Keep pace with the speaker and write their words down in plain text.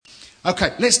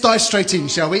Okay, let's dive straight in,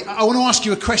 shall we? I want to ask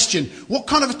you a question. What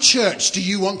kind of a church do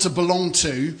you want to belong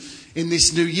to in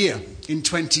this new year, in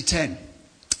 2010?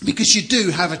 Because you do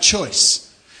have a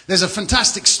choice. There's a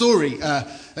fantastic story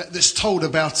that's told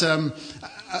about a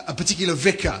particular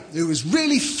vicar who was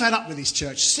really fed up with his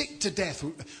church, sick to death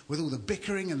with all the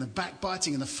bickering and the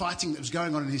backbiting and the fighting that was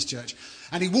going on in his church.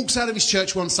 And he walks out of his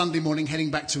church one Sunday morning,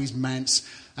 heading back to his manse.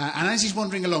 And as he's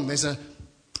wandering along, there's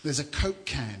a Coke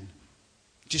can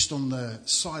just on the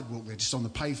sidewalk there, just on the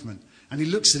pavement. And he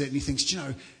looks at it and he thinks, do you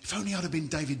know, if only I'd have been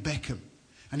David Beckham.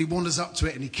 And he wanders up to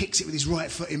it and he kicks it with his right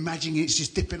foot, imagining it's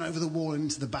just dipping over the wall and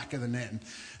into the back of the net.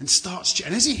 And starts.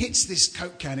 And as he hits this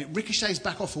Coke can, it ricochets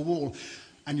back off a wall.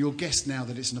 And you'll guess now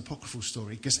that it's an apocryphal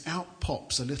story, because out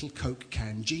pops a little Coke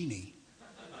can genie.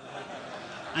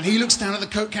 And he looks down at the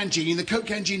Coke can genie, and the Coke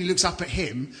can genie looks up at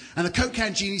him. And the Coke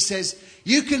can genie says,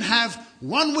 "You can have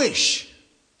one wish."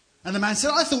 And the man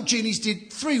said, "I thought genies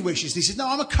did 3 wishes." And he said, "No,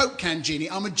 I'm a Coke can genie.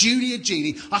 I'm a junior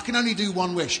genie. I can only do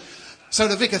 1 wish." So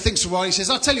the vicar thinks for a while. He says,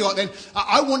 "I'll tell you what then.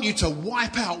 I want you to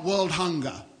wipe out world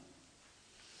hunger."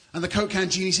 And the Coke can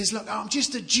genie says, "Look, I'm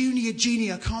just a junior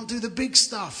genie. I can't do the big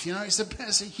stuff. You know, it's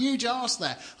a huge arse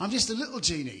there. I'm just a little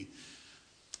genie."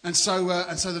 And so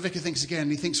the vicar thinks again.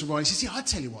 And he thinks for a while. He says, "Yeah, I'll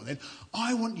tell you what then.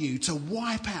 I want you to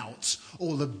wipe out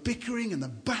all the bickering and the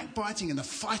backbiting and the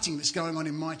fighting that's going on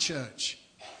in my church."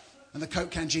 And the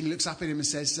Coke can genie looks up at him and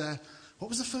says, "What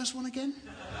was the first one again?"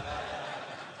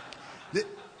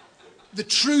 The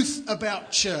truth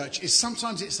about church is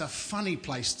sometimes it's a funny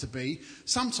place to be.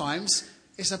 Sometimes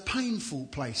it's a painful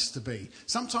place to be.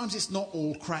 Sometimes it's not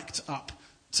all cracked up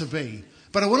to be.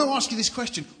 But I want to ask you this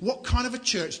question. What kind of a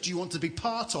church do you want to be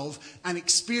part of and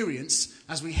experience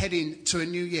as we head into a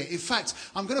new year? In fact,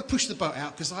 I'm going to push the boat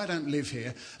out because I don't live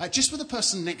here. Just for the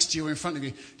person next to you or in front of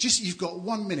you, you've got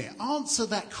 1 minute. Answer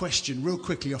that question real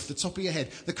quickly off the top of your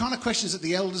head. The kind of questions that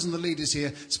the elders and the leaders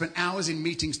here spent hours in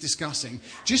meetings discussing.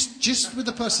 Just with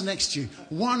the person next to you,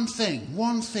 one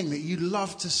thing that you'd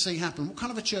love to see happen. What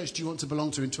kind of a church do you want to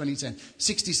belong to in 2010?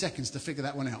 60 seconds to figure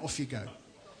that one out. Off you go.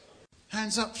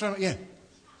 Hands up. Throw it. Yeah.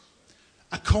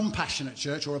 A compassionate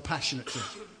church or a passionate church?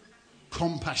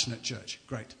 Compassionate church.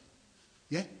 Great.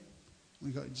 Yeah?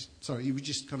 Sorry, you were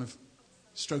just kind of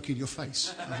stroking your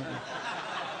face.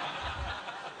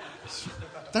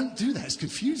 Don't do that. It's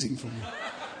confusing for me.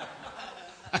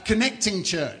 A connecting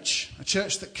church. A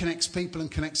church that connects people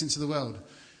and connects into the world.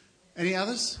 Any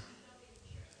others?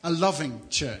 A loving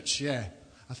church. Yeah.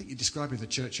 I think you're describing the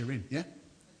church you're in. Yeah?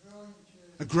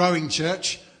 A growing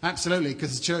church. Absolutely,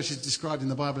 because the church is described in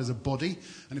the Bible as a body,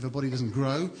 and if a body doesn't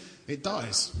grow, it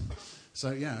dies. So,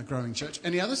 yeah, a growing church.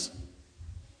 Any others?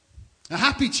 A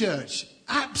happy church.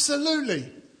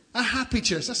 Absolutely. A happy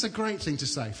church. That's a great thing to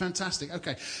say. Fantastic.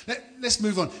 Okay, let's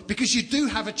move on. Because you do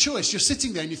have a choice. You're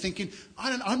sitting there and you're thinking,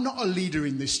 I'm not a leader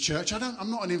in this church. I'm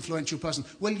not an influential person.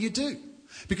 Well, you do.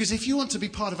 Because if you want to be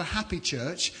part of a happy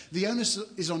church, the onus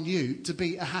is on you to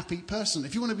be a happy person.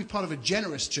 If you want to be part of a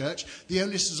generous church, the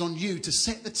onus is on you to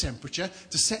set the temperature,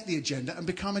 to set the agenda and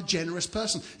become a generous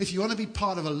person. If you want to be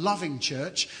part of a loving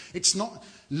church, it's not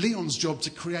Leon's job to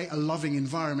create a loving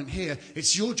environment here.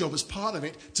 It's your job as part of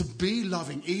it to be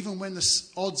loving, even when the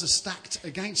odds are stacked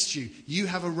against you. You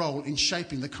have a role in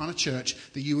shaping the kind of church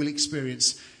that you will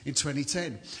experience in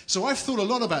 2010. So I've thought a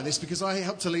lot about this because I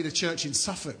helped to lead a church in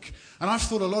Suffolk. And I've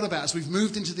thought a lot about, as we've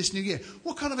moved into this new year,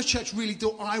 what kind of a church really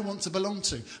do I want to belong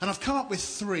to? And I've come up with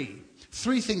 3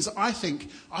 things that I think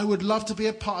I would love to be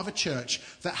a part of a church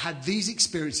that had these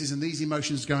experiences and these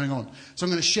emotions going on. So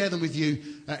I'm going to share them with you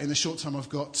in the short time I've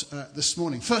got this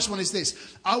morning. First one is this.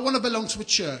 I want to belong to a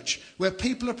church where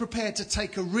people are prepared to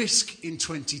take a risk in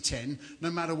 2010, no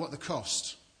matter what the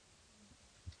cost.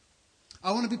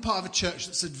 I want to be part of a church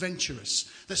that's adventurous,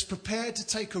 that's prepared to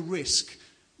take a risk,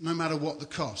 no matter what the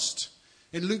cost.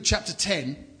 In Luke chapter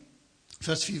 10,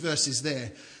 first few verses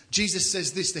there, Jesus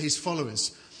says this to his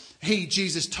followers.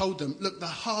 Jesus told them, look, the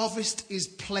harvest is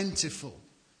plentiful.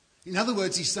 In other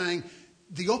words, he's saying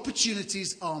the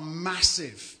opportunities are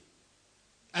massive.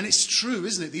 And it's true,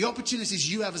 isn't it? The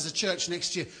opportunities you have as a church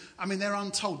next year, I mean, they're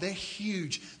untold. They're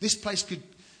huge. This place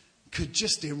could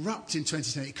just erupt in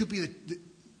 2010. It could be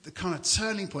the kind of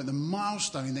turning point, the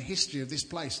milestone in the history of this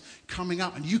place coming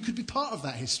up. And you could be part of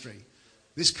that history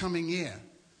this coming year.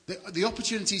 The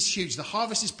opportunity is huge. The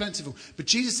harvest is plentiful. But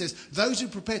Jesus says, those who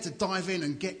prepare to dive in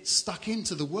and get stuck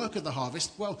into the work of the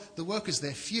harvest, well, the workers,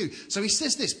 they're few. So he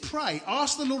says this, pray,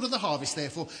 ask the Lord of the harvest,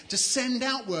 therefore, to send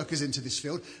out workers into this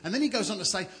field. And then he goes on to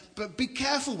say, but be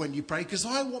careful when you pray, because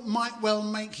I might well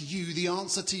make you the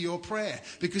answer to your prayer.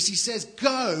 Because he says,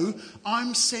 go,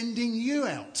 I'm sending you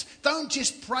out. Don't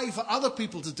just pray for other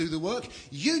people to do the work.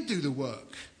 You do the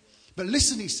work. But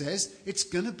listen, he says, it's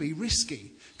going to be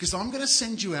risky. Because I'm going to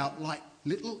send you out like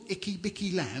little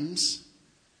icky-bicky lambs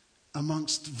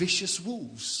amongst vicious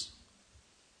wolves.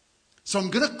 So I'm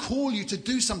going to call you to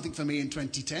do something for me in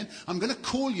 2010. I'm going to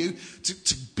call you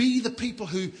to be the people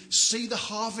who see the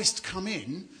harvest come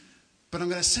in. But I'm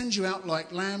going to send you out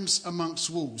like lambs amongst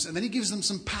wolves. And then he gives them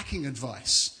some packing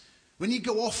advice. When you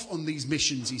go off on these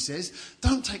missions, he says,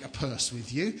 don't take a purse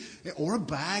with you, or a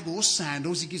bag, or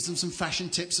sandals. He gives them some fashion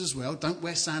tips as well. Don't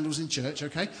wear sandals in church,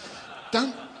 okay?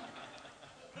 Don't,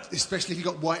 especially if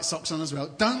you've got white socks on as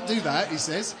well. Don't do that, he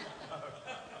says.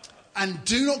 And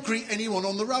do not greet anyone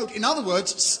on the road. In other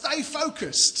words, stay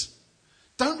focused.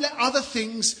 Don't let other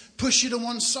things push you to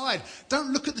one side.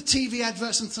 Don't look at the TV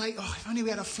adverts and say, oh, if only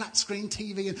we had a flat screen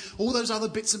TV and all those other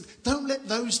bits. Don't let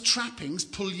those trappings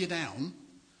pull you down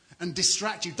and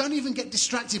distract you. Don't even get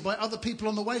distracted by other people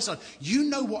on the wayside. You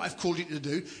know what I've called you to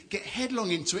do. Get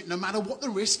headlong into it, no matter what the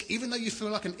risk, even though you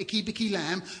feel like an icky-bicky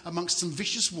lamb amongst some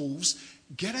vicious wolves.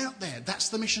 Get out there. That's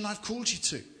the mission I've called you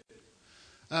to.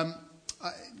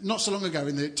 Not so long ago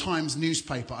in the Times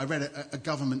newspaper, I read a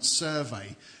government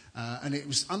survey, and it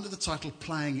was under the title,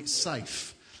 Playing It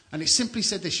Safe. And it simply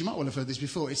said this, you might well have heard this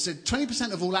before, it said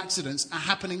 20% of all accidents are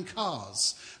happening in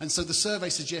cars. And so the survey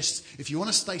suggests if you want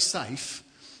to stay safe,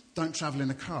 don't travel in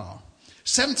a car.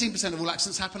 17% of all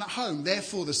accidents happen at home.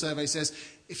 Therefore, the survey says,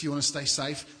 if you want to stay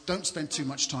safe, don't spend too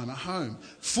much time at home.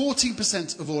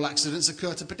 14% of all accidents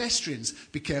occur to pedestrians.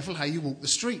 Be careful how you walk the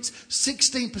streets.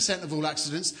 16% of all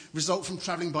accidents result from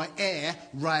travelling by air,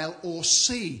 rail or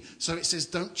sea. So it says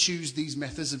don't choose these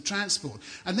methods of transport.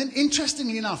 And then,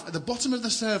 interestingly enough, at the bottom of the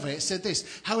survey it said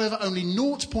this, however, only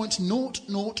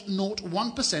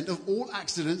 0.0001% of all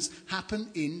accidents happen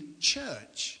in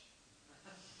church.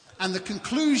 And the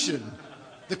conclusion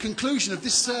of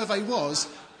this survey was,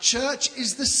 church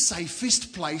is the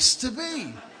safest place to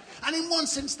be. And in one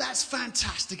sense, that's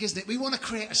fantastic, isn't it? We want to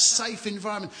create a safe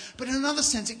environment. But in another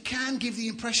sense, it can give the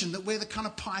impression that we're the kind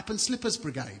of pipe and slippers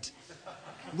brigade,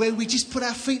 where we just put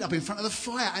our feet up in front of the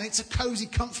fire, and it's a cosy,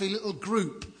 comfy little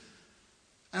group.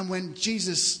 And when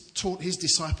Jesus taught his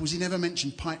disciples, he never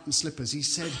mentioned pipe and slippers. He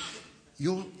said,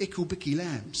 you're ickle-bicky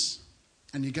lambs,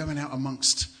 and you're going out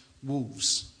amongst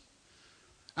wolves.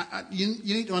 You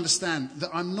need to understand that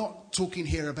I'm not talking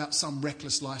here about some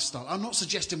reckless lifestyle. I'm not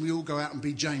suggesting we all go out and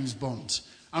be James Bond.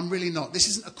 I'm really not. This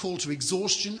isn't a call to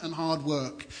exhaustion and hard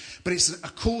work, but it's a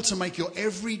call to make your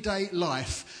everyday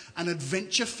life an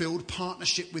adventure-filled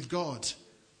partnership with God.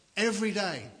 Every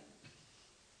day.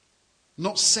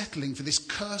 Not settling for this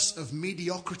curse of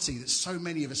mediocrity that so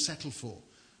many of us settle for.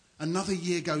 Another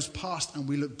year goes past and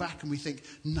we look back and we think,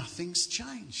 nothing's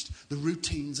changed. The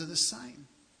routines are the same.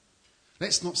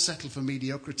 Let's not settle for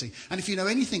mediocrity. And if you know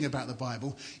anything about the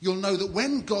Bible, you'll know that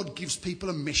when God gives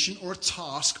people a mission or a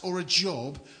task or a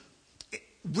job,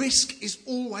 risk is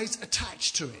always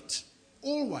attached to it.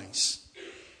 Always.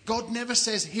 God never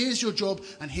says, here's your job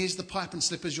and here's the pipe and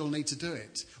slippers you'll need to do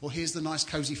it. Or here's the nice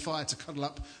cosy fire to cuddle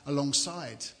up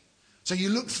alongside. So you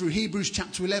look through Hebrews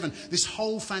chapter 11, this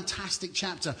whole fantastic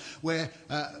chapter where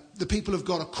the people of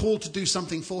God are called to do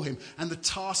something for him. And the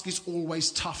task is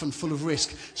always tough and full of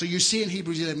risk. So you see in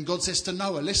Hebrews 11, God says to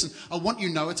Noah, listen, I want you,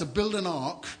 Noah, to build an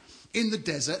ark in the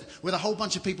desert with a whole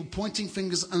bunch of people pointing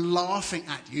fingers and laughing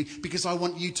at you because I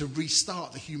want you to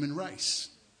restart the human race.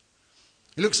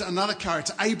 He looks at another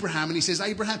character, Abraham, and he says,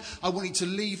 Abraham, I want you to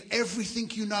leave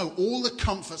everything you know, all the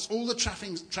comforts, all the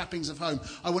trappings of home.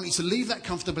 I want you to leave that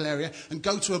comfortable area and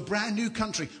go to a brand new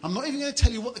country. I'm not even going to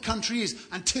tell you what the country is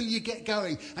until you get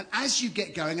going. And as you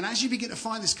get going and as you begin to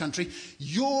find this country,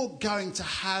 you're going to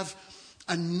have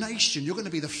a nation. You're going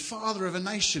to be the father of a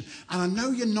nation. And I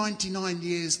know you're 99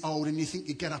 years old and you think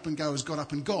your get up and go has got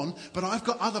up and gone, but I've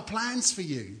got other plans for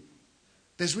you.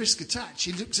 There's risk attached.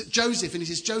 He looks at Joseph and he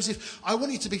says, Joseph, I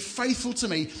want you to be faithful to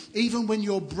me even when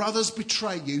your brothers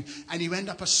betray you and you end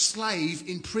up a slave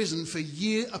in prison for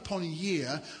year upon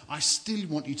year. I still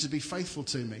want you to be faithful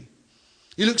to me.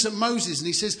 He looks at Moses and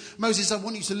he says, Moses, I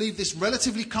want you to leave this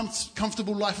relatively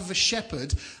comfortable life of a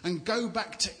shepherd and go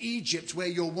back to Egypt where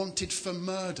you're wanted for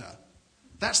murder.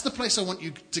 That's the place I want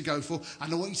you to go for,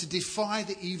 and I want you to defy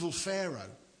the evil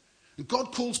Pharaoh. And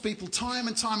God calls people time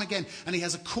and time again, and he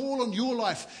has a call on your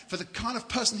life for the kind of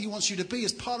person he wants you to be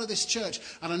as part of this church.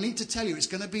 And I need to tell you, it's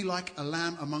going to be like a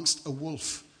lamb amongst a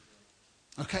wolf.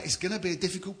 Okay, it's going to be a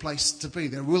difficult place to be.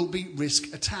 There will be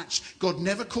risk attached. God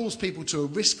never calls people to a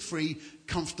risk-free,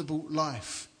 comfortable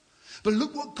life. But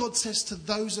look what God says to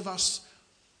those of us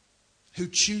who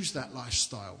choose that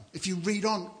lifestyle. If you read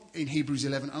on in Hebrews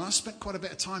 11, and I've spent quite a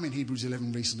bit of time in Hebrews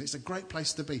 11 recently, it's a great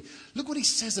place to be. Look what he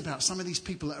says about some of these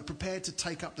people that are prepared to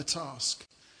take up the task.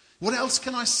 What else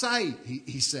can I say,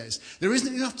 he says. There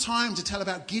isn't enough time to tell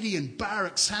about Gideon,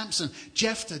 Barak, Samson,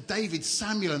 Jephthah, David,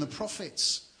 Samuel and the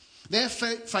prophets. Their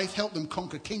faith helped them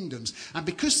conquer kingdoms. And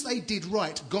because they did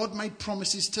right, God made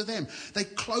promises to them. They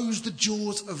closed the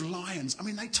jaws of lions. I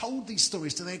mean, they told these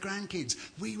stories to their grandkids.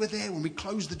 We were there when we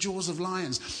closed the jaws of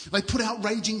lions. They put out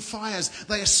raging fires.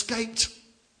 They escaped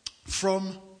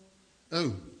from...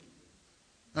 Oh,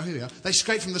 here we are. They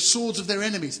escaped from the swords of their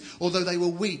enemies, although they were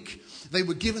weak. They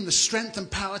were given the strength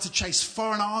and power to chase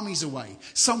foreign armies away.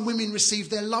 Some women received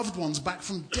their loved ones back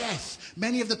from death.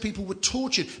 Many of the people were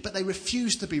tortured, but they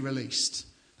refused to be released.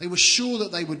 They were sure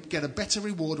that they would get a better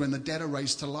reward when the dead are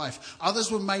raised to life.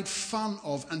 Others were made fun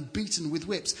of and beaten with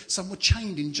whips. Some were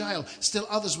chained in jail. Still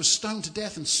others were stoned to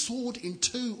death and sawed in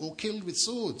two or killed with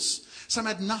swords. Some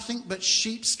had nothing but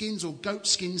sheepskins or goat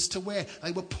skins to wear.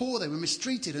 They were poor, they were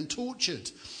mistreated and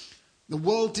tortured. The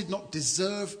world did not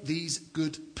deserve these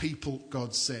good people,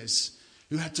 God says,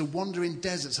 who had to wander in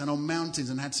deserts and on mountains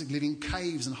and had to live in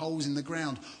caves and holes in the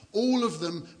ground. All of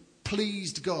them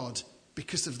pleased God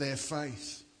because of their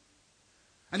faith.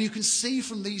 And you can see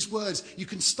from these words, you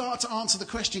can start to answer the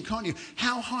question, can't you?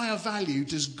 How high a value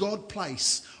does God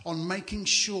place on making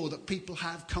sure that people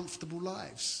have comfortable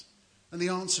lives? And the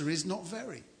answer is not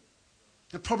very.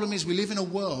 The problem is we live in a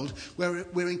world where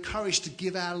we're encouraged to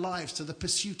give our lives to the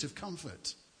pursuit of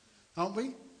comfort, aren't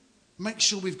we? Make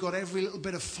sure we've got every little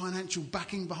bit of financial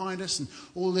backing behind us and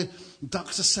all the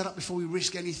ducks are set up before we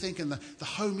risk anything and the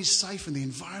home is safe and the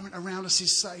environment around us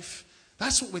is safe.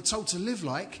 That's what we're told to live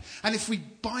like. And if we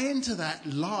buy into that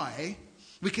lie,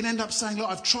 we can end up saying, look,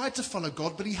 I've tried to follow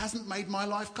God, but he hasn't made my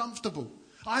life comfortable.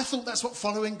 I thought that's what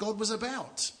following God was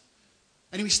about.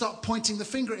 And we start pointing the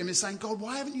finger at him and saying, God,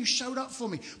 why haven't you showed up for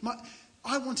me?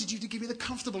 I wanted you to give me the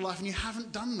comfortable life and you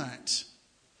haven't done that.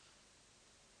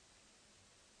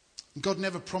 God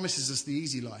never promises us the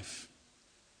easy life.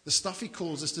 The stuff he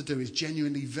calls us to do is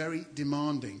genuinely very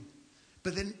demanding.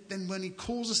 But then when he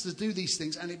calls us to do these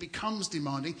things and it becomes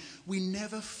demanding, we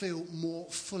never feel more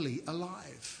fully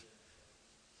alive.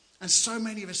 And so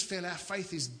many of us feel our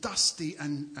faith is dusty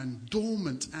and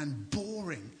dormant and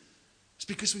boring. It's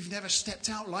because we've never stepped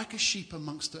out like a sheep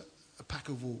amongst a pack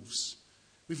of wolves.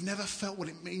 We've never felt what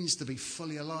it means to be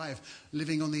fully alive,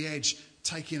 living on the edge,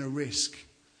 taking a risk.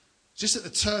 Just at the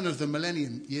turn of the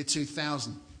millennium, year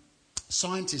 2000,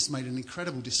 scientists made an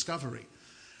incredible discovery.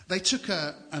 They took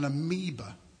an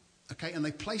amoeba, and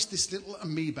they placed this little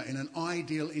amoeba in an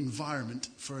ideal environment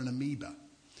for an amoeba.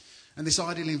 And this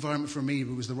ideal environment for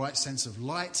amoeba was the right sense of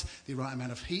light, the right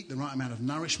amount of heat, the right amount of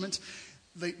nourishment.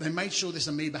 They made sure this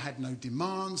amoeba had no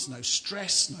demands, no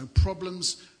stress, no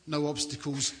problems, no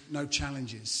obstacles, no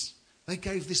challenges. They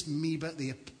gave this amoeba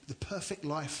the perfect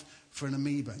life for an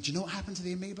amoeba. Do you know what happened to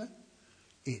the amoeba?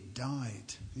 It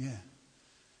died. Yeah,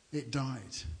 it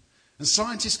died. And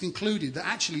scientists concluded that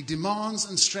actually demands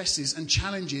and stresses and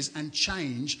challenges and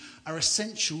change are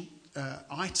essential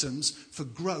items for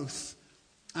growth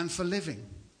and for living.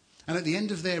 And at the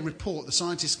end of their report, the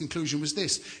scientists' conclusion was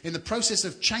this. In the process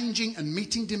of changing and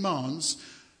meeting demands,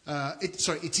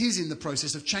 it is in the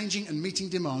process of changing and meeting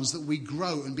demands that we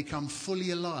grow and become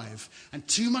fully alive. And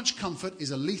too much comfort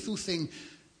is a lethal thing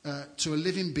to a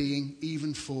living being,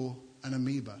 even for an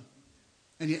amoeba.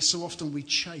 And yet so often we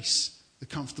chase the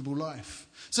comfortable life.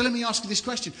 So let me ask you this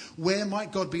question. Where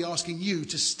might God be asking you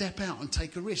to step out and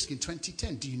take a risk in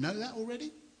 2010? Do you know that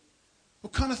already?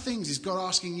 What kind of things is God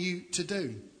asking you to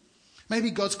do?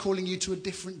 Maybe God's calling you to a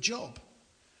different job.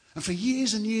 And for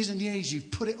years and years and years,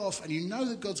 you've put it off and you know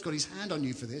that God's got his hand on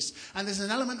you for this. And there's an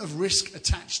element of risk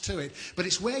attached to it. But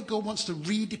it's where God wants to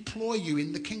redeploy you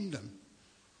in the kingdom.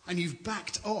 And you've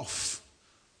backed off.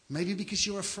 Maybe because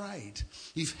you're afraid.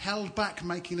 You've held back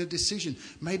making a decision.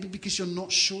 Maybe because you're not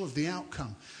sure of the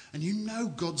outcome. And you know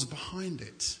God's behind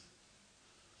it.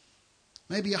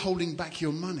 Maybe you're holding back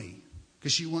your money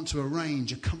because you want to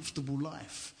arrange a comfortable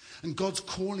life. And God's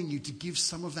calling you to give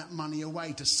some of that money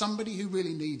away to somebody who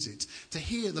really needs it. To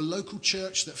hear the local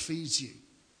church that feeds you.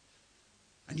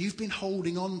 And you've been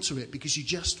holding on to it because you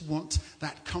just want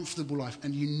that comfortable life.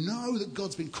 And you know that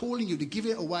God's been calling you to give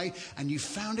it away, and you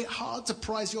found it hard to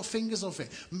prise your fingers off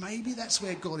it. Maybe that's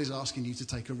where God is asking you to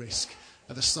take a risk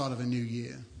at the start of a new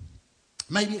year.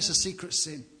 Maybe it's a secret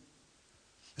sin.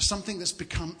 It's something that's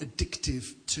become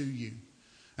addictive to you.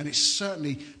 And it's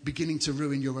certainly beginning to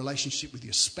ruin your relationship with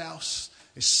your spouse.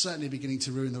 It's certainly beginning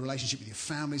to ruin the relationship with your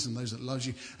families and those that love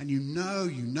you. And you know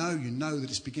that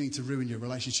it's beginning to ruin your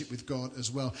relationship with God as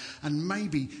well. And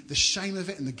maybe the shame of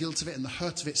it and the guilt of it and the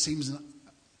hurt of it seems an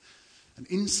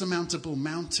insurmountable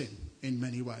mountain in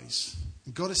many ways.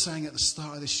 And God is saying at the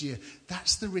start of this year,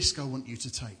 that's the risk I want you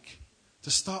to take. To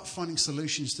start finding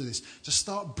solutions to this. To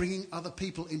start bringing other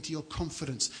people into your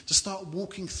confidence. To start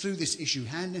walking through this issue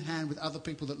hand in hand with other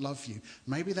people that love you.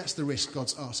 Maybe that's the risk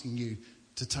God's asking you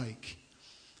to take.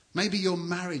 Maybe your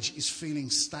marriage is feeling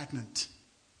stagnant.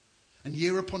 And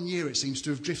year upon year it seems to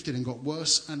have drifted and got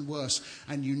worse and worse.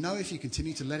 And you know if you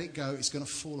continue to let it go, it's going to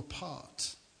fall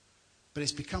apart. But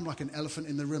it's become like an elephant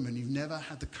in the room and you've never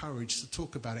had the courage to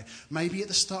talk about it. Maybe at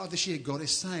the start of this year, God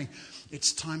is saying,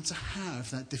 it's time to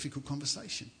have that difficult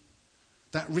conversation.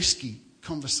 That risky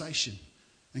conversation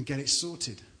and get it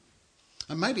sorted.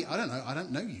 And maybe, I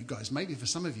don't know you guys. Maybe for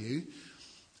some of you,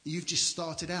 you've just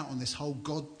started out on this whole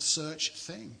God search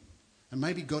thing. And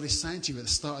maybe God is saying to you at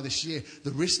the start of this year,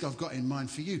 the risk I've got in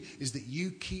mind for you is that you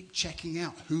keep checking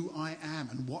out who I am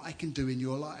and what I can do in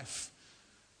your life.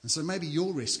 And so maybe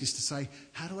your risk is to say,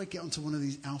 how do I get onto one of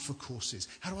these alpha courses?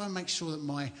 How do I make sure that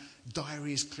my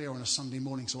diary is clear on a Sunday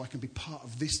morning so I can be part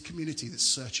of this community that's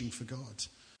searching for God?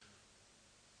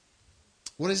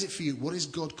 What is it for you? What is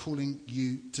God calling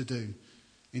you to do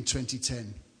in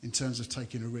 2010 in terms of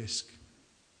taking a risk?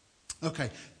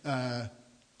 Okay, I've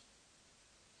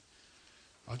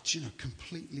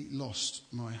completely lost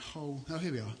my whole... Oh,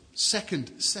 here we are.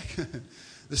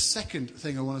 The second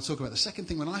thing I want to talk about. The second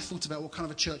thing, when I thought about what kind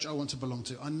of a church I want to belong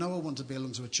to, I know I want to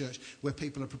belong to a church where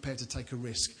people are prepared to take a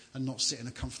risk and not sit in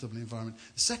a comfortable environment.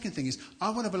 The second thing is, I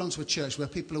want to belong to a church where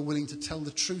people are willing to tell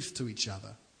the truth to each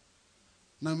other,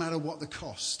 no matter what the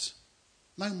cost.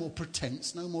 No more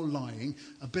pretense, no more lying,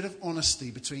 a bit of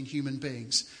honesty between human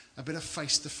beings, a bit of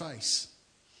face-to-face.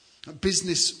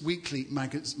 Business Weekly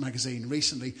magazine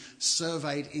recently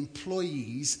surveyed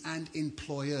employees and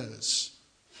employers.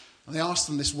 And they asked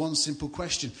them this one simple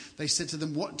question. They said to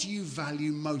them, what do you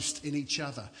value most in each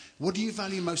other? What do you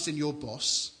value most in your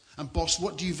boss? And boss,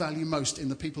 what do you value most in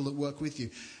the people that work with you?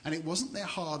 And it wasn't their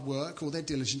hard work or their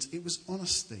diligence, it was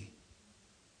honesty.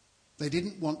 They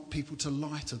didn't want people to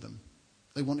lie to them.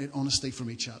 They wanted honesty from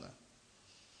each other.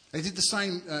 They did the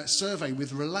same survey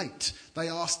with Relate. They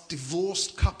asked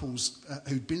divorced couples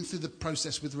who'd been through the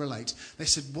process with Relate. They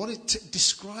said,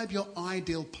 describe your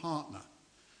ideal partner.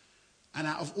 And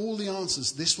out of all the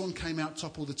answers, this one came out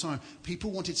top all the time.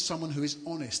 People wanted someone who is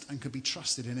honest and could be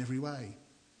trusted in every way.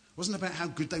 It wasn't about how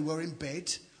good they were in bed,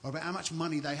 or about how much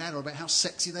money they had, or about how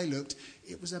sexy they looked.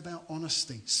 It was about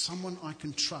honesty. Someone I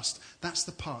can trust. That's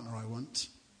the partner I want.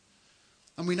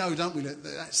 And we know, don't we,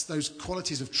 that those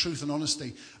qualities of truth and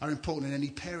honesty are important in any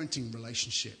parenting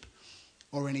relationship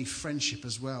or any friendship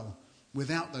as well.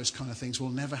 Without those kind of things, we'll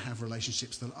never have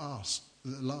relationships that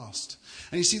last.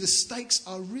 And you see, the stakes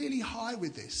are really high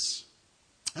with this.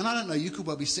 And I don't know, you could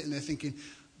well be sitting there thinking,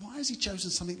 why has he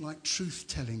chosen something like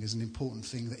truth-telling as an important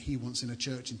thing that he wants in a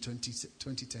church in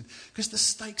 2010? Because the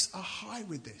stakes are high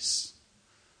with this.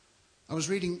 I was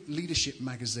reading Leadership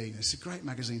magazine. It's a great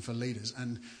magazine for leaders.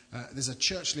 And there's a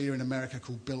church leader in America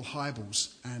called Bill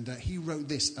Hybels. And he wrote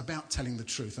this about telling the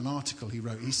truth, an article he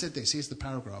wrote. He said this, here's the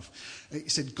paragraph. He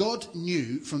said, God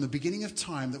knew from the beginning of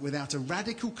time that without a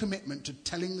radical commitment to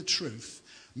telling the truth,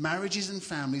 marriages and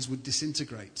families would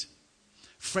disintegrate.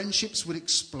 Friendships would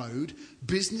explode,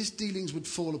 business dealings would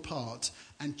fall apart,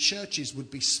 and churches would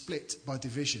be split by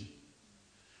division.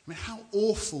 I mean, how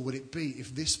awful would it be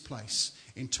if this place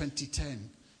in 2010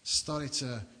 started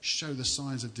to show the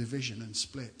signs of division and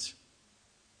split?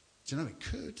 Do you know, it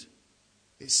could.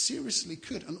 It seriously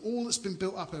could. And all that's been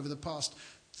built up over the past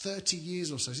 30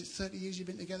 years or so, is it 30 years you've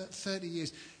been together? 30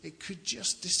 years. It could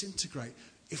just disintegrate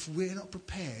if we're not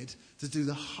prepared to do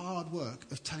the hard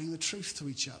work of telling the truth to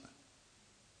each other.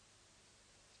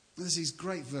 There's these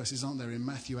great verses, aren't there, in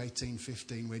Matthew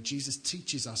 18:15, where Jesus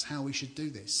teaches us how we should do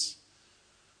this.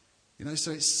 You know,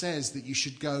 so it says that you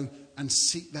should go and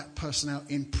seek that person out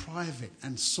in private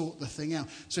and sort the thing out.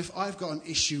 So if I've got an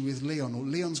issue with Leon, or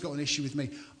Leon's got an issue with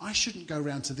me, I shouldn't go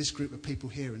around to this group of people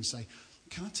here and say,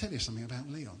 can I tell you something about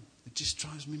Leon? It just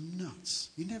drives me nuts.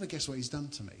 You never guess what he's done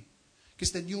to me.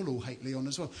 Because then you'll all hate Leon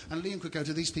as well. And Leon could go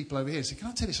to these people over here and say, can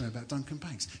I tell you something about Duncan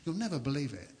Banks? You'll never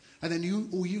believe it. And then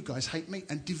all you guys hate me.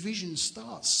 And division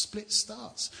starts, split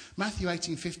starts. Matthew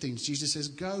 18:15, Jesus says,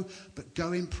 go, but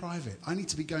go in private. I need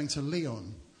to be going to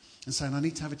Leon and saying, I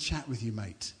need to have a chat with you,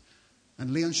 mate.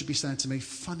 And Leon should be saying to me,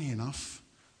 funny enough,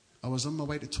 I was on my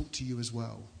way to talk to you as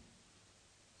well.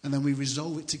 And then we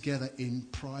resolve it together in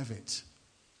private.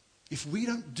 If we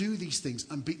don't do these things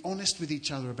and be honest with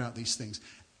each other about these things,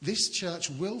 this church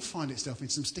will find itself in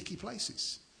some sticky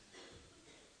places.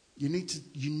 You need to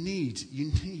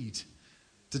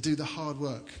do the hard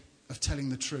work of telling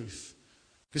the truth.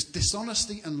 Because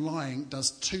dishonesty and lying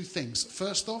does two things.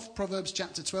 First off, Proverbs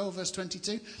chapter 12, verse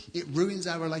 22, it ruins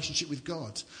our relationship with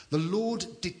God. The Lord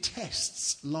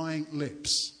detests lying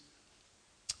lips,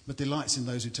 but delights in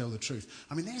those who tell the truth.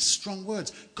 I mean, there's strong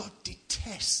words. God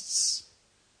detests.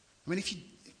 I mean, if you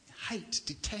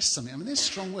detest something, I mean, there's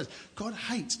strong words. God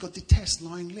detests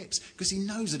lying lips because he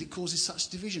knows that it causes such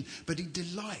division. But he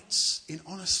delights in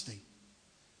honesty.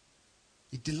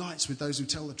 He delights with those who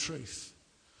tell the truth.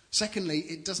 Secondly,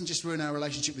 it doesn't just ruin our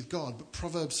relationship with God, but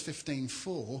Proverbs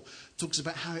 15:4 talks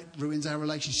about how it ruins our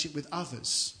relationship with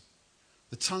others.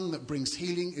 The tongue that brings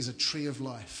healing is a tree of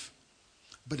life,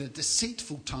 but a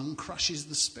deceitful tongue crushes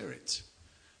the spirit.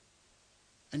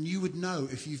 And you would know,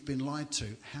 if you've been lied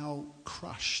to, how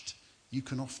crushed you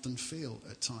can often feel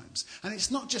at times. And it's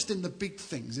not just in the big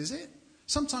things, is it?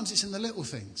 Sometimes it's in the little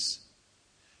things.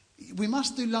 We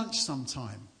must do lunch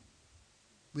sometime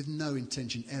with no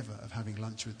intention ever of having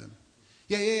lunch with them.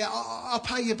 Yeah, I'll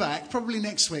pay you back. Probably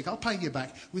next week. I'll pay you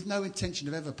back with no intention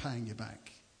of ever paying you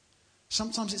back.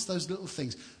 Sometimes it's those little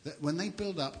things that when they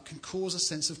build up can cause a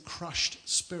sense of crushed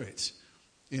spirit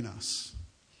in us.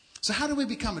 So how do we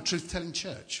become a truth-telling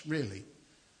church, really?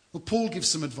 Well, Paul gives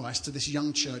some advice to this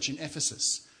young church in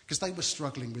Ephesus because they were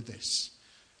struggling with this.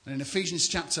 And in Ephesians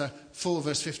chapter 4,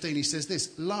 verse 15, he says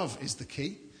this: love is the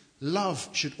key. Love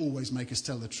should always make us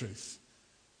tell the truth.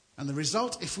 And the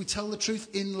result, if we tell the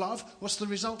truth in love, what's the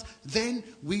result? Then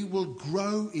we will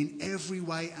grow in every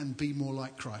way and be more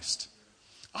like Christ.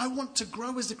 I want to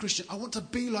grow as a Christian. I want to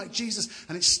be like Jesus.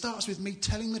 And it starts with me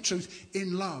telling the truth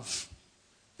in love.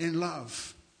 In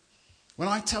love. When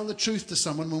I tell the truth to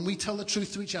someone, when we tell the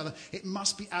truth to each other, it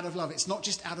must be out of love. It's not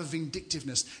just out of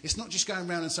vindictiveness. It's not just going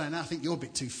around and saying, I think you're a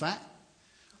bit too fat.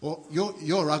 Or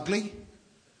you're ugly.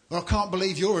 Or I can't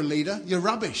believe you're a leader. You're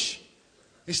rubbish.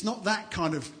 It's not that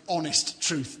kind of honest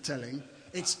truth-telling.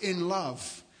 It's in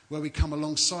love where we come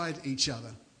alongside each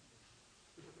other.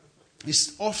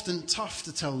 It's often tough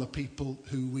to tell the people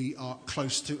who we are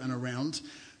close to and around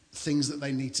things that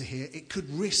they need to hear. It could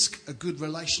risk a good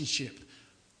relationship,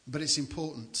 but it's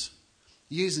important.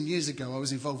 Years and years ago, I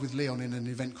was involved with Leon in an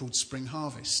event called Spring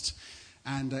Harvest.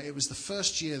 And it was the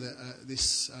first year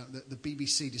that the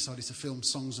BBC decided to film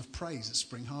songs of praise at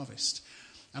Spring Harvest.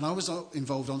 And I was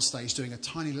involved on stage doing a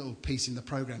tiny little piece in the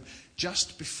programme.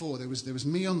 Just before, there was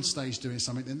me on stage doing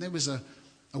something. Then there was a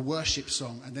worship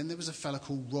song. And then there was a fella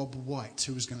called Rob White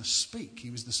who was going to speak.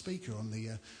 He was the speaker on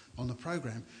the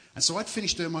programme. And so I'd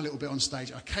finished doing my little bit on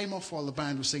stage. I came off while the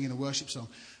band was singing a worship song.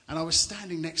 And I was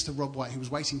standing next to Rob White, who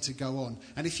was waiting to go on.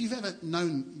 And if you've ever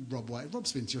known Rob White,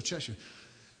 Rob's been to your church.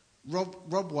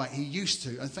 Rob White, he used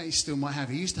to, in fact he still might have,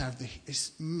 he used to have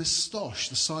this moustache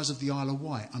the size of the Isle of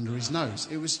Wight under his nose.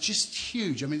 It was just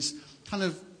huge. I mean, it's kind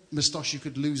of moustache you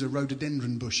could lose a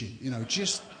rhododendron bush in,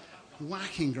 just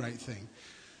whacking great thing.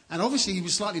 And obviously he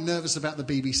was slightly nervous about the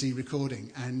BBC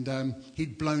recording, and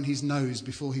he'd blown his nose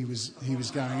before he was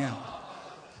going out.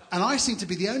 And I seemed to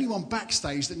be the only one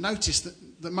backstage that noticed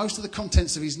that most of the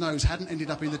contents of his nose hadn't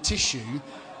ended up in the tissue,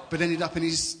 but ended up in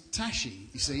his tashi,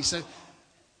 you see.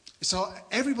 So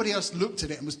everybody else looked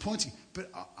at it and was pointing, but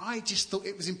I just thought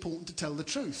it was important to tell the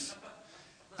truth.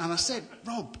 And I said,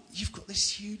 Rob, you've got this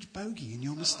huge bogey in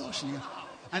your moustache.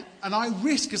 And I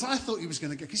risked, because I thought he was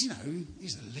going to go, because,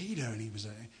 he's a leader and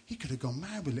he could have gone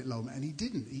mad with little old man, and he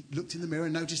didn't. He looked in the mirror,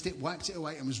 noticed it, wiped it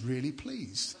away, and was really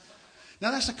pleased.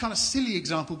 Now, that's a kind of silly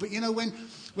example, but,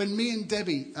 when me and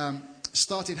Debbie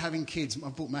started having kids, I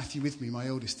brought Matthew with me, my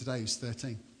eldest today, who's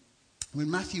 13. When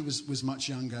Matthew was much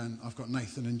younger, and I've got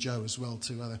Nathan and Joe as well,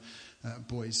 two other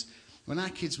boys. When our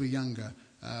kids were younger,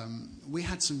 we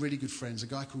had some really good friends, a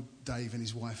guy called Dave and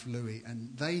his wife Louie, and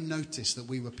they noticed that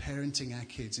we were parenting our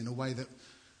kids in a way that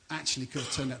actually could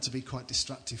have turned out to be quite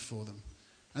destructive for them.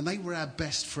 And they were our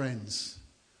best friends.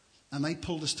 And they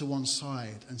pulled us to one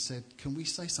side and said, can we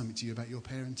say something to you about your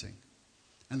parenting?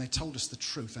 And they told us the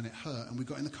truth, and it hurt, and we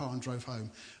got in the car and drove home.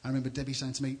 I remember Debbie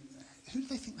saying to me, who do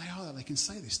they think they are that they can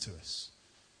say this to us?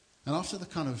 And after the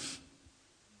kind of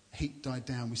heat died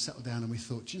down, we settled down and we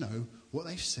thought, what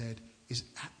they've said is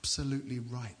absolutely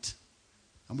right.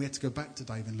 And we had to go back to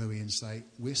Dave and Louie and say,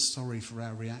 we're sorry for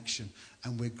our reaction,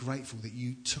 and we're grateful that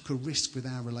you took a risk with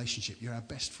our relationship. You're our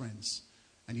best friends,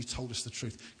 and you told us the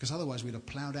truth. Because otherwise we'd have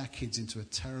ploughed our kids into a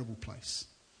terrible place.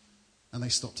 And they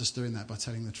stopped us doing that by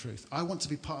telling the truth. I want to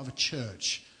be part of a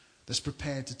church that's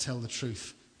prepared to tell the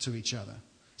truth to each other.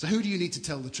 So who do you need to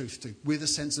tell the truth to with a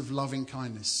sense of loving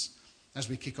kindness as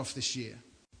we kick off this year?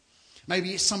 Maybe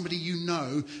it's somebody you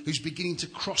know who's beginning to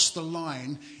cross the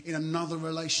line in another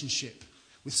relationship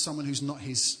with someone who's not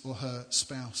his or her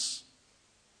spouse.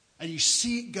 And you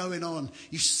see it going on.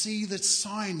 You see the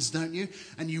signs, don't you?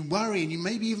 And you worry, and you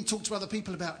maybe even talk to other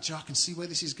people about, I can see where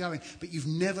this is going. But you've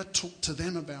never talked to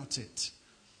them about it.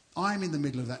 I'm in the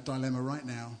middle of that dilemma right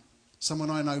now.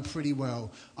 Someone I know pretty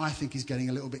well, I think is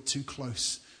getting a little bit too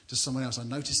close to someone else. I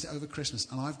noticed it over Christmas,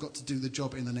 and I've got to do the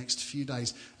job in the next few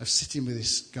days of sitting with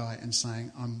this guy and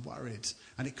saying, I'm worried.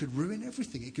 And it could ruin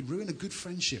everything. It could ruin a good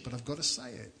friendship, but I've got to say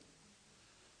it.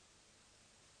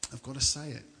 I've got to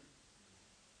say it.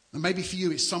 And maybe for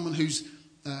you it's someone who's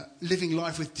living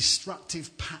life with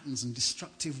destructive patterns and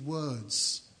destructive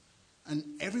words. And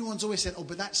everyone's always said,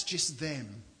 but that's just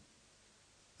them.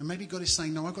 And maybe God is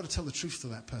saying, no, I've got to tell the truth to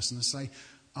that person and say,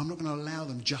 I'm not going to allow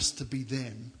them just to be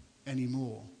them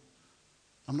anymore.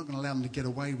 I'm not going to allow them to get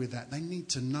away with that. They need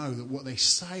to know that what they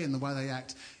say and the way they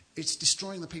act, it's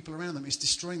destroying the people around them. It's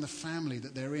destroying the family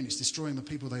that they're in. It's destroying the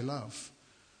people they love.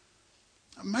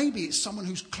 Maybe it's someone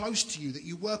who's close to you that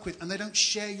you work with and they don't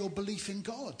share your belief in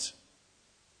God.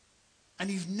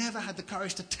 And you've never had the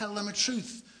courage to tell them the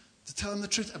truth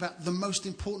about the most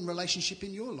important relationship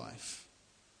in your life.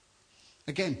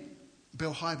 Again,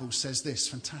 Bill Hybels says this,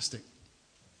 fantastic.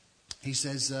 He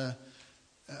says,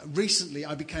 recently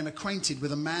I became acquainted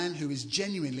with a man who is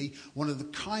genuinely one of the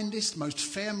kindest, most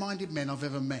fair-minded men I've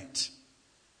ever met.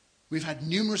 We've had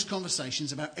numerous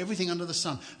conversations about everything under the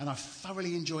sun, and I've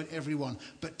thoroughly enjoyed every one.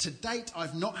 But to date,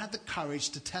 I've not had the courage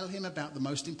to tell him about the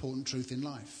most important truth in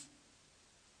life.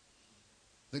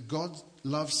 That God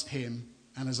loves him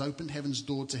and has opened heaven's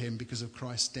door to him because of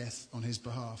Christ's death on his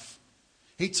behalf.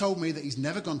 He told me that he's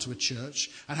never gone to a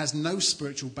church and has no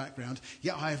spiritual background,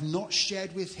 yet I have not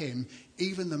shared with him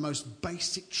even the most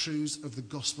basic truths of the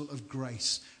gospel of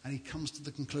grace. And he comes to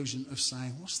the conclusion of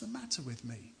saying, what's the matter with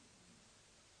me?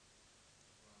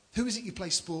 Who is it you play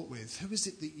sport with? Who is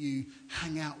it that you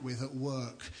hang out with at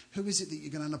work? Who is it that you're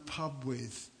going to a pub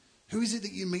with? Who is it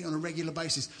that you meet on a regular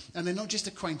basis? And they're not just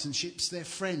acquaintanceships, they're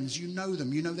friends. You know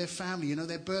them, you know their family, you know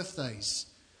their birthdays.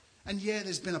 And yeah,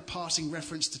 there's been a passing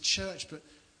reference to church, but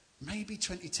maybe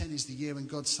 2010 is the year when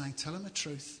God's saying, tell them the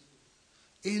truth.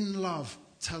 In love,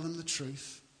 tell them the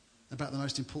truth about the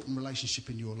most important relationship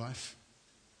in your life.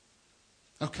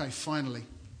 Okay, finally,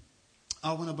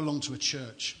 I want to belong to a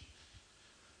church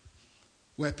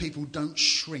where people don't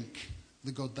shrink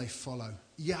the God they follow.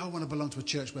 Yeah, I want to belong to a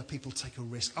church where people take a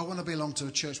risk. I want to belong to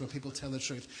a church where people tell the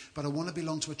truth. But I want to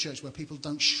belong to a church where people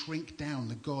don't shrink down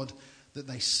the God that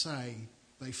they say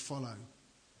they follow.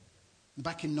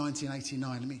 Back in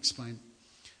 1989, let me explain.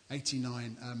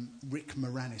 89, Rick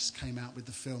Moranis came out with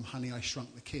the film Honey, I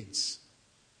Shrunk the Kids.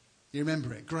 You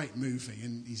remember it? Great movie.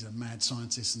 And he's a mad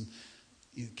scientist,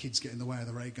 and kids get in the way of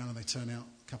the ray gun and they turn out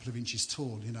a couple of inches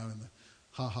tall, and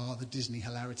the Disney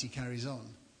hilarity carries on.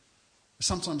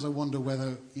 Sometimes I wonder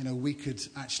whether, we could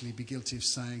actually be guilty of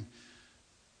saying,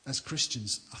 as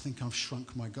Christians, I think I've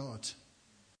shrunk my God.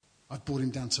 I've brought him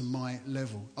down to my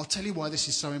level. I'll tell you why this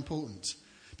is so important.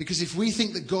 Because if we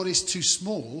think that God is too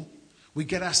small, we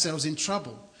get ourselves in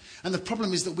trouble. And the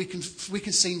problem is that we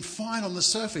can seem fine on the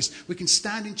surface. We can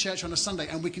stand in church on a Sunday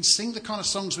and we can sing the kind of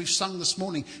songs we've sung this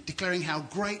morning, declaring how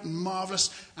great and marvellous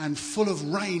and full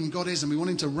of rain God is, and we want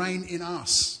him to reign in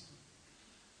us.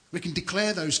 We can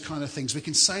declare those kind of things. We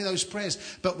can say those prayers,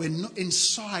 but we're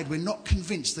not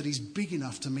convinced that he's big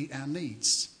enough to meet our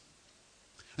needs.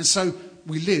 And so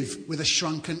we live with a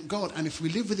shrunken God. And if we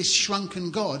live with this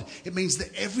shrunken God, it means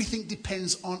that everything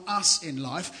depends on us in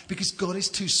life because God is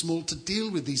too small to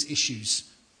deal with these issues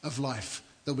of life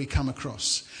that we come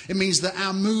across. It means that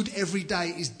our mood every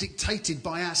day is dictated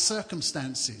by our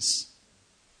circumstances.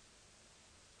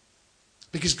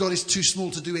 Because God is too small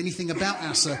to do anything about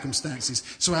our circumstances.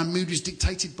 So our mood is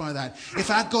dictated by that. If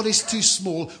our God is too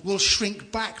small, we'll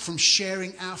shrink back from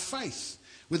sharing our faith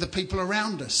with the people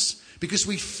around us. Because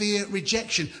we fear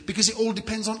rejection. Because it all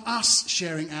depends on us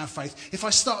sharing our faith. If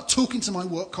I start talking to my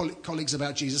work colleagues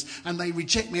about Jesus and they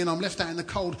reject me and I'm left out in the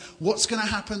cold, what's going to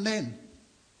happen then?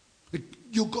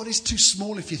 Your God is too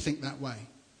small if you think that way.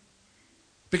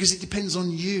 Because it depends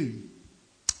on you,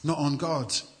 not on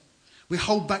God. We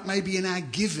hold back maybe in our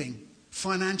giving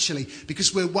financially,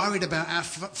 because we're worried about our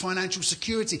financial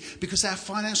security, because our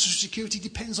financial security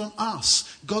depends on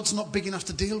us. God's not big enough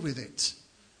to deal with it.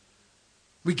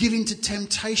 We give in to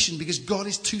temptation because God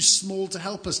is too small to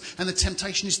help us, and the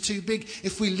temptation is too big.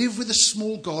 If we live with a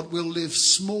small God, we'll live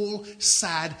small,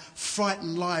 sad,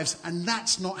 frightened lives, and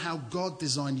that's not how God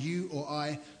designed you or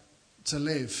I to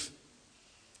live.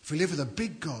 If we live with a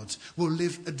big God, we'll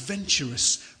live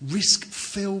adventurous,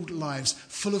 risk-filled lives,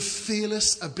 full of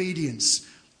fearless obedience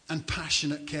and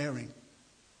passionate caring.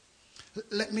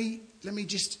 Let me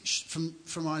just,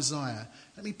 from Isaiah,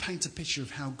 let me paint a picture of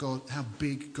how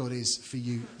big God is for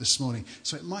you this morning.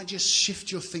 So it might just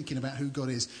shift your thinking about who God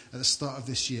is at the start of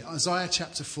this year. Isaiah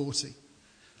chapter 40.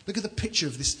 Look at the picture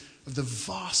of the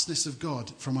vastness of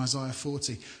God from Isaiah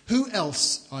 40. Who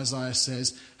else, Isaiah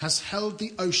says, has held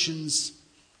the oceans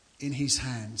in his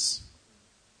hands?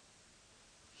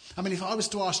 I mean, if I was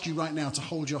to ask you right now to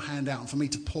hold your hand out and for me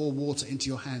to pour water into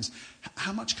your hands,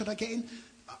 how much could I get in?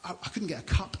 I couldn't get a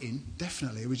cup in,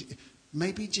 definitely.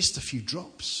 Maybe just a few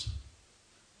drops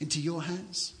into your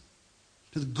hands.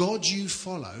 The God you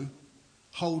follow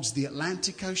holds the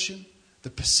Atlantic Ocean, the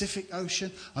Pacific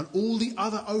Ocean, and all the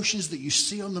other oceans that you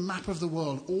see on the map of the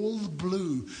world. All the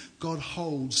blue God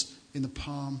holds in the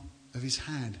palm of his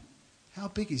hand. How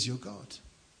big is your God?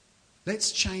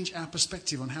 Let's change our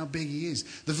perspective on how big he is.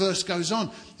 The verse goes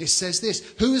on. It says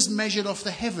this: who has measured off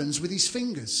the heavens with his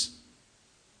fingers?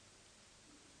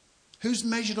 Who's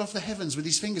measured off the heavens with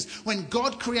his fingers? When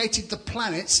God created the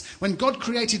planets, when God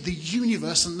created the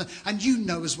universe, and you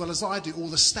know as well as I do all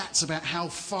the stats about how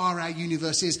far our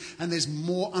universe is, and there's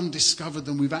more undiscovered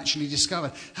than we've actually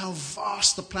discovered, how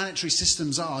vast the planetary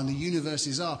systems are and the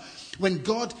universes are. When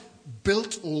God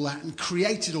built all that and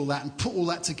created all that and put all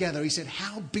that together, he said,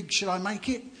 how big should I make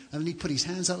it? And then he put his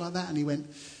hands out like that and he went,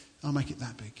 I'll make it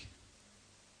that big.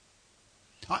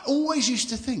 I always used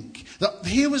to think that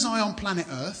here was I on planet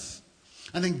Earth,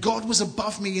 and then God was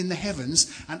above me in the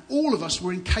heavens, and all of us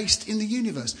were encased in the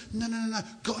universe. No.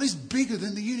 God is bigger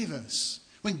than the universe.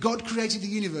 When God created the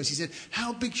universe, he said,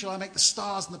 how big shall I make the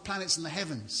stars and the planets and the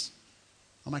heavens?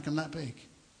 I'll make them that big.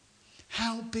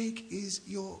 How big is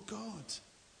your God?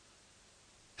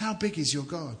 How big is your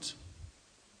God?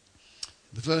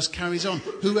 The verse carries on.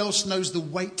 Who else knows the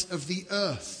weight of the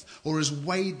earth, or has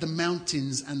weighed the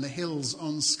mountains and the hills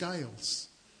on scales?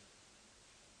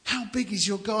 How big is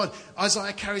your God?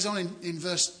 Isaiah carries on in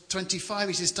verse 25.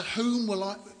 He says, to whom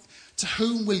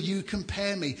will you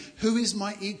compare me? Who is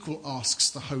my equal?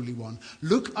 Asks the Holy One.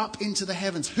 Look up into the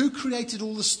heavens. Who created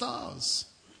all the stars?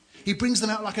 He brings them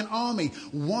out like an army,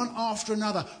 one after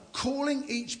another, calling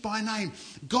each by name.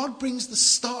 God brings the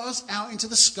stars out into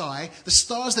the sky, the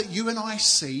stars that you and I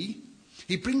see.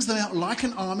 He brings them out like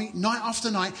an army, night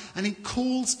after night, and he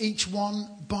calls each one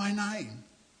by name.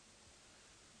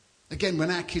 Again,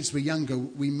 when our kids were younger,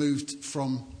 we moved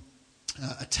from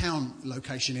a town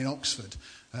location in Oxford,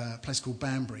 a place called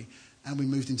Banbury, and we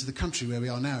moved into the country where we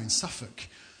are now in Suffolk.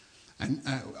 And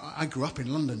I grew up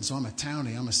in London, so I'm a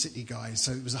townie, I'm a city guy,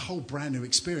 so it was a whole brand new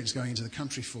experience going into the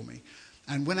country for me.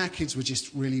 And when our kids were just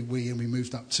really wee and we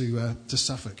moved up to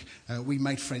Suffolk, we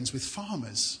made friends with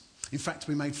farmers. In fact,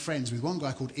 we made friends with one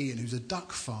guy called Ian, who's a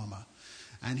duck farmer.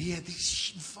 And he had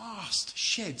these vast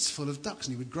sheds full of ducks,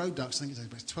 and he would grow ducks. I think it takes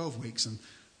about 12 weeks, and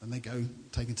they go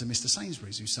taken to Mr.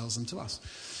 Sainsbury's, who sells them to us.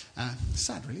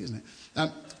 Sad, really, isn't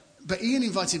it? But Ian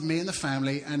invited me and the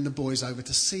family and the boys over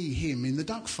to see him in the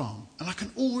duck farm. And I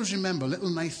can always remember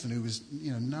little Nathan, who was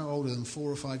no older than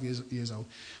 4 or 5 years old.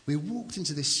 We walked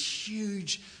into this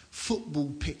huge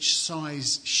football pitch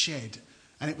size shed,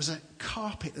 and it was a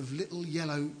carpet of little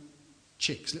yellow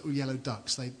chicks, little yellow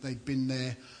ducks. They'd been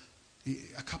there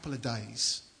a couple of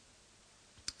days,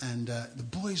 and the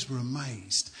boys were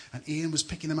amazed, and Ian was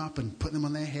picking them up and putting them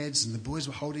on their heads, and the boys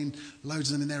were holding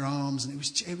loads of them in their arms, and it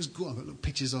was good. I've got little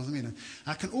pictures of them, And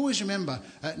I can always remember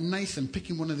Nathan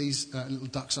picking one of these little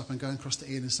ducks up and going across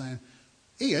to Ian and saying,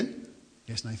 Ian?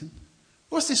 Yes, Nathan?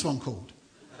 What's this one called?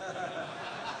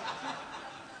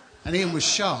 And Ian was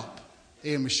sharp.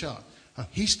 Oh,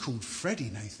 he's called Freddie,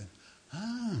 Nathan.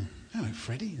 Oh, hello,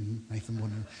 Freddie. And Nathan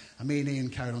wanted, and me and Ian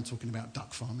carried on talking about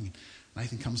duck farming. And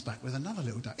Nathan comes back with another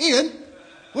little duck. Ian,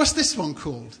 what's this one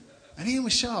called? And Ian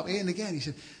was sharp. Ian again, he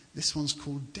said, this one's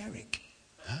called Derek.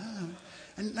 Oh.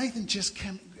 And Nathan just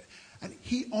came, and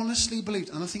he honestly believed,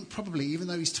 and I think probably, even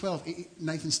though he's 12,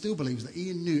 Nathan still believes that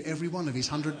Ian knew every one of his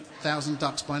 100,000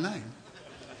 ducks by name.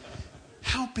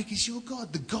 How big is your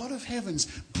God? The God of heavens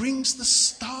brings the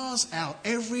stars out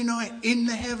every night in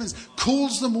the heavens,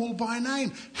 calls them all by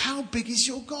name. How big is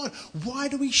your God? Why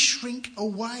do we shrink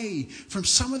away from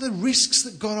some of the risks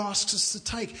that God asks us to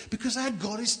take? Because our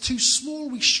God is too small.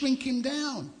 We shrink him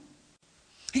down.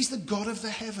 He's the God of the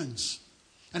heavens.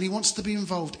 And he wants to be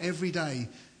involved every day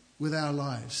with our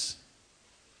lives.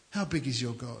 How big is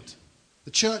your God?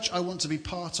 The church I want to be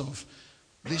part of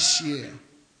this year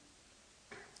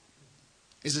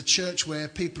is a church where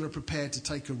people are prepared to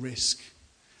take a risk.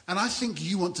 And I think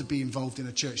you want to be involved in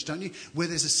a church, don't you? Where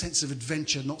there's a sense of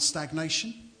adventure, not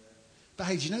stagnation. But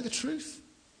hey, do you know the truth?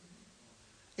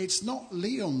 It's not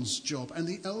Leon's job and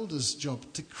the elders'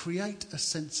 job to create a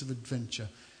sense of adventure.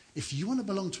 If you want to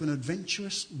belong to an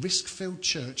adventurous, risk-filled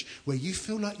church where you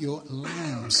feel like you're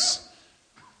lambs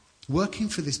working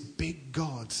for this big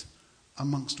God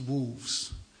amongst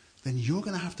wolves, then you're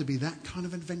going to have to be that kind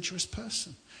of adventurous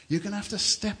person. You're going to have to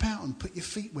step out and put your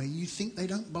feet where you think they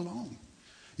don't belong.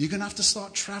 You're going to have to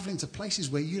start traveling to places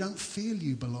where you don't feel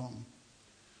you belong.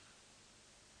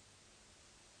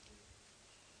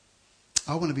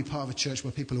 I want to be part of a church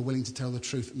where people are willing to tell the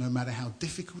truth no matter how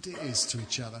difficult it is to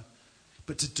each other,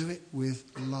 but to do it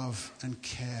with love and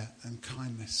care and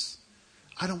kindness.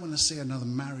 I don't want to see another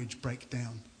marriage break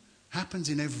down. Happens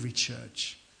in every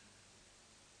church.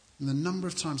 And the number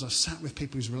of times I've sat with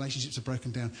people whose relationships are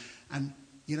broken down, and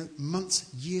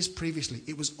months, years previously,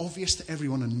 it was obvious to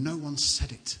everyone and no one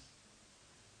said it.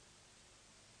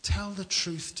 Tell the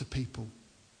truth to people.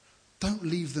 Don't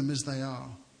leave them as they are.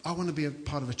 I want to be a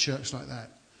part of a church like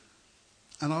that.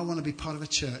 And I want to be part of a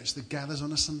church that gathers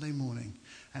on a Sunday morning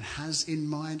and has in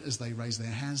mind, as they raise their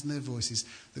hands and their voices,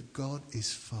 that God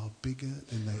is far bigger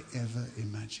than they ever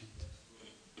imagined.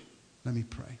 Let me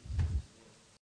pray.